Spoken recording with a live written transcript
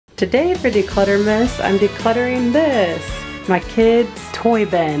Today for Decluttermas, I'm decluttering this. My kids' toy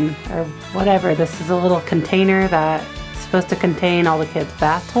bin, or whatever. This is a little container that's supposed to contain all the kids'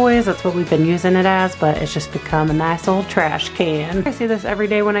 bath toys. That's what we've been using it as, but it's just become a nice old trash can. I see this every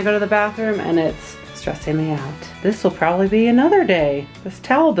day when I go to the bathroom and it's stressing me out. This will probably be another day, this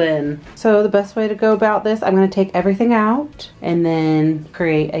towel bin. So the best way to go about this, I'm gonna take everything out and then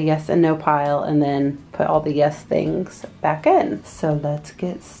create a yes and no pile and then put all the yes things back in. So let's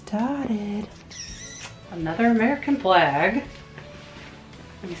get started. Another American flag.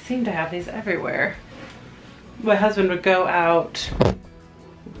 We seem to have these everywhere. My husband would go out,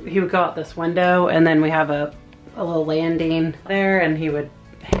 he would go out this window and then we have a little landing there and he would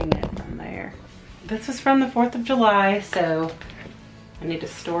hang it from there. This is from the 4th of July, so I need to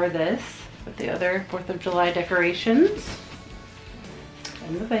store this with the other 4th of July decorations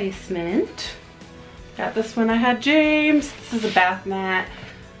in the basement. Got this when I had James. This is a bath mat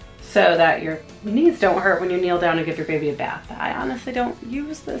so that your knees don't hurt when you kneel down and give your baby a bath. I honestly don't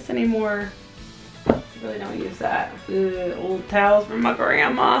use this anymore. I really don't use that. Old towels from my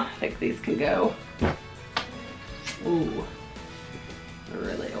grandma. I think these can go. Ooh, a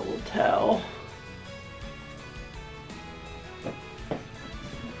really old towel.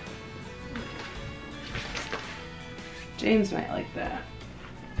 James might like that.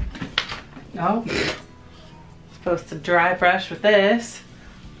 No. Supposed to dry brush with this.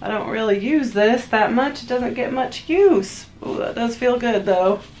 I don't really use this that much. It doesn't get much use. Ooh, that does feel good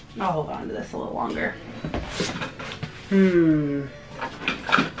though. I'll hold on to this a little longer.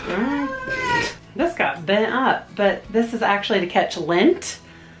 This got bent up, but this is actually to catch lint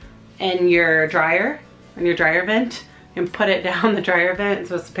in your dryer, in your dryer vent, and put it down the dryer vent. It's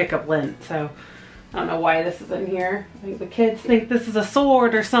supposed to pick up lint, so I don't know why this is in here. I think the kids think this is a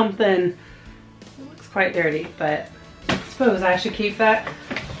sword or something. It looks quite dirty, but I suppose I should keep that.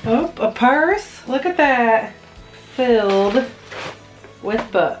 Oh, a purse. Look at that. Filled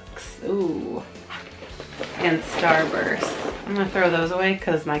with books. Ooh. And Starburst. I'm gonna throw those away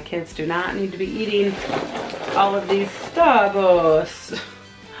because my kids do not need to be eating all of these Starbursts.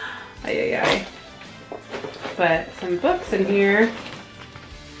 Ay, ay, ay. But some books in here.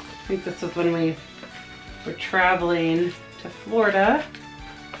 I think this was when we were traveling to Florida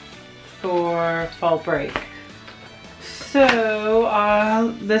for fall break.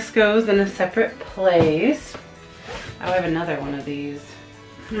 So this goes in a separate place. Oh, I have another one of these.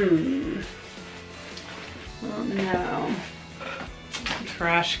 Oh no.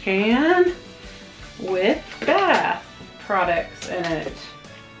 Trash can with bath products in it.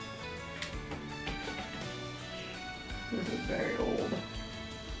 This is very old.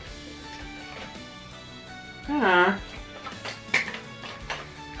 Ah.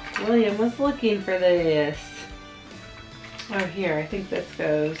 William was looking for this. Oh, here, I think this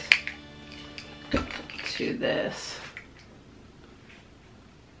goes to this.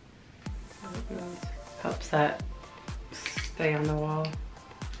 Helps that stay on the wall.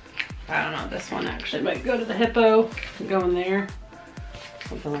 I don't know, this one actually might go to the hippo, go in there,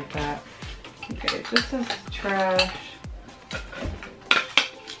 something like that. Okay, this is trash.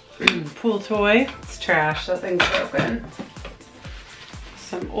 Pool toy, it's trash, that thing's broken.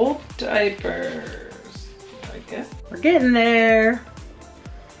 Some old diapers, I guess. We're getting there.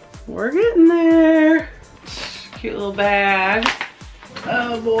 We're getting there. Cute little bag.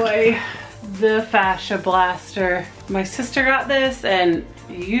 Oh boy, the fascia blaster. My sister got this and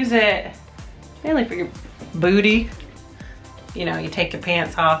you use it mainly for your booty. You know, you take your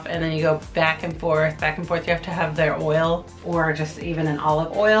pants off and then you go back and forth, back and forth. You have to have their oil or just even an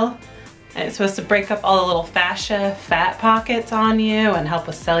olive oil. And it's supposed to break up all the little fascia fat pockets on you and help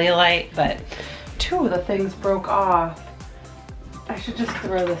with cellulite, but 2 of the things broke off. I should just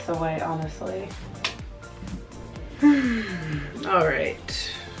throw this away, honestly. All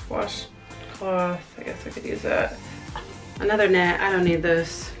right, washcloth, I guess I could use that. Another net, I don't need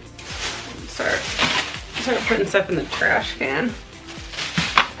those. Start putting stuff in the trash can.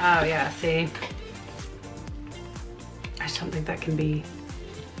 Oh yeah, see? I just don't think that can be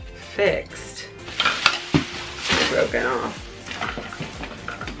fixed. It's broken off.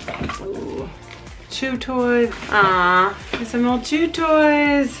 Ooh. Chew toys. Aww, some old chew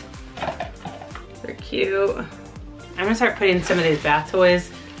toys. They're cute. I'm gonna start putting some of these bath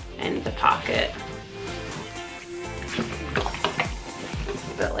toys in the pocket.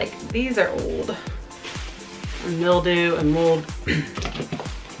 But like, these are old. Mildew and mold.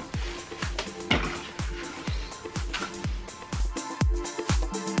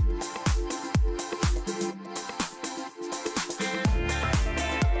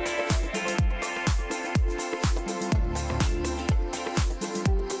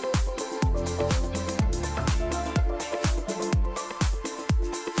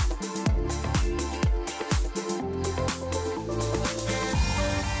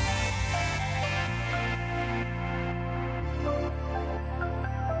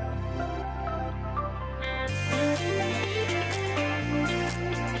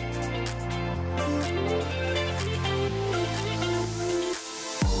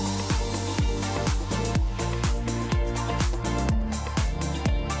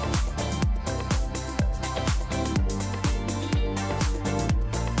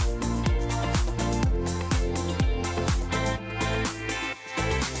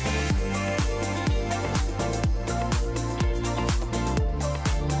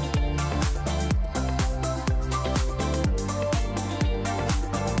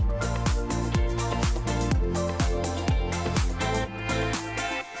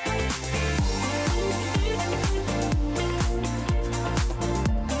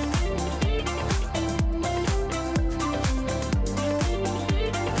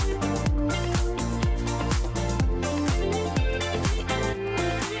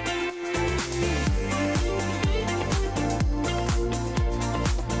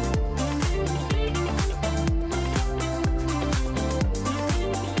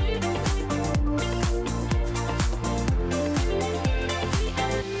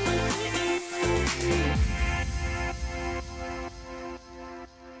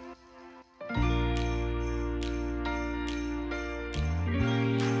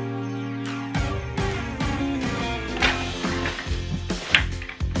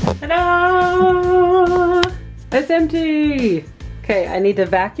 it's empty. Okay, I need to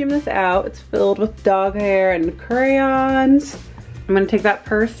vacuum this out. It's filled with dog hair and crayons. I'm gonna take that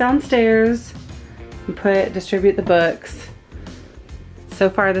purse downstairs and distribute the books. So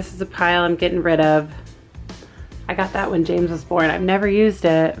far, this is a pile I'm getting rid of. I got that when James was born. I've never used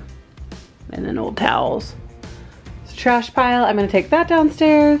it. And then old towels. It's a trash pile. I'm gonna take that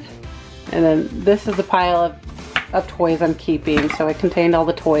downstairs. And then this is a pile of toys I'm keeping. So I contained all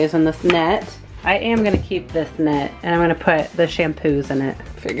the toys in this net. I am gonna keep this net and I'm gonna put the shampoos in it.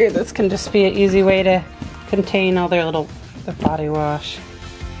 Figure this can just be an easy way to contain all their body wash.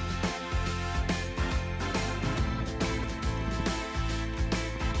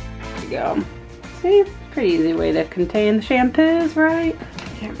 There we go. See, pretty easy way to contain the shampoos, right?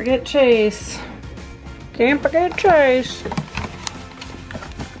 Can't forget Chase. Can't forget Chase. There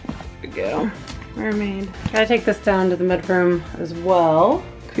we go. Mermaid. Gotta take this down to the mudroom as well.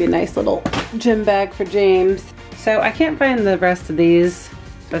 Could be a nice little gym bag for James. So I can't find the rest of these,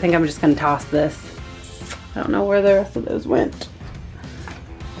 so I think I'm just gonna toss this. I don't know where the rest of those went.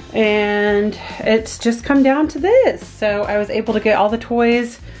 And it's just come down to this. So I was able to get all the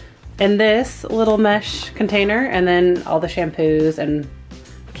toys in this little mesh container and then all the shampoos and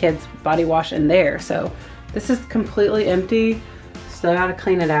kids body wash in there. So this is completely empty, so I gotta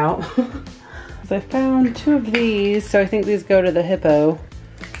clean it out. I found 2 of these, so I think these go to the hippo.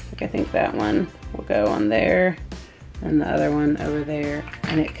 I think that one will go on there and the other one over there,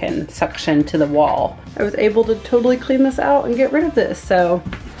 and it can suction to the wall. I was able to totally clean this out and get rid of this, so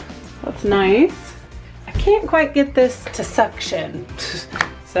that's nice. I can't quite get this to suction,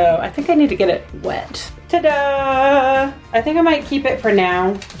 so I think I need to get it wet. Ta-da! I think I might keep it for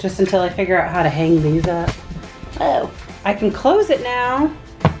now, just until I figure out how to hang these up. Oh, I can close it now.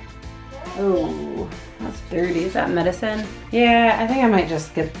 Oh, that's dirty. Is that medicine? Yeah, I think I might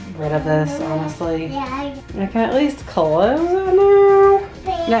just get rid of this, honestly. I can at least close it now.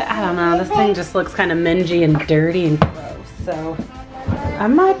 I don't know, this thing just looks kind of mingy and dirty and gross, so I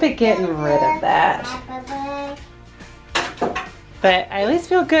might be getting rid of that. But I at least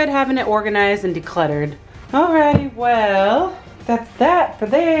feel good having it organized and decluttered. Alrighty, well, that's that for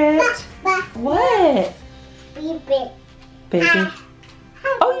that. What? Baby.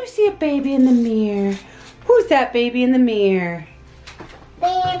 Oh, you see a baby in the mirror. Who's that baby in the mirror?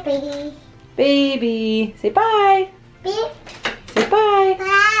 Baby. Baby. Say bye. Beep. Say bye.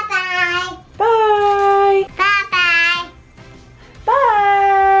 Bye-bye. Bye. Bye-bye.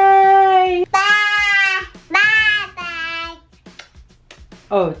 Bye. Bye. Bye-bye.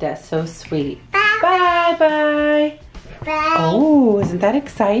 Oh, that's so sweet. Bye. Bye bye. Bye. Oh, isn't that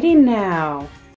exciting now?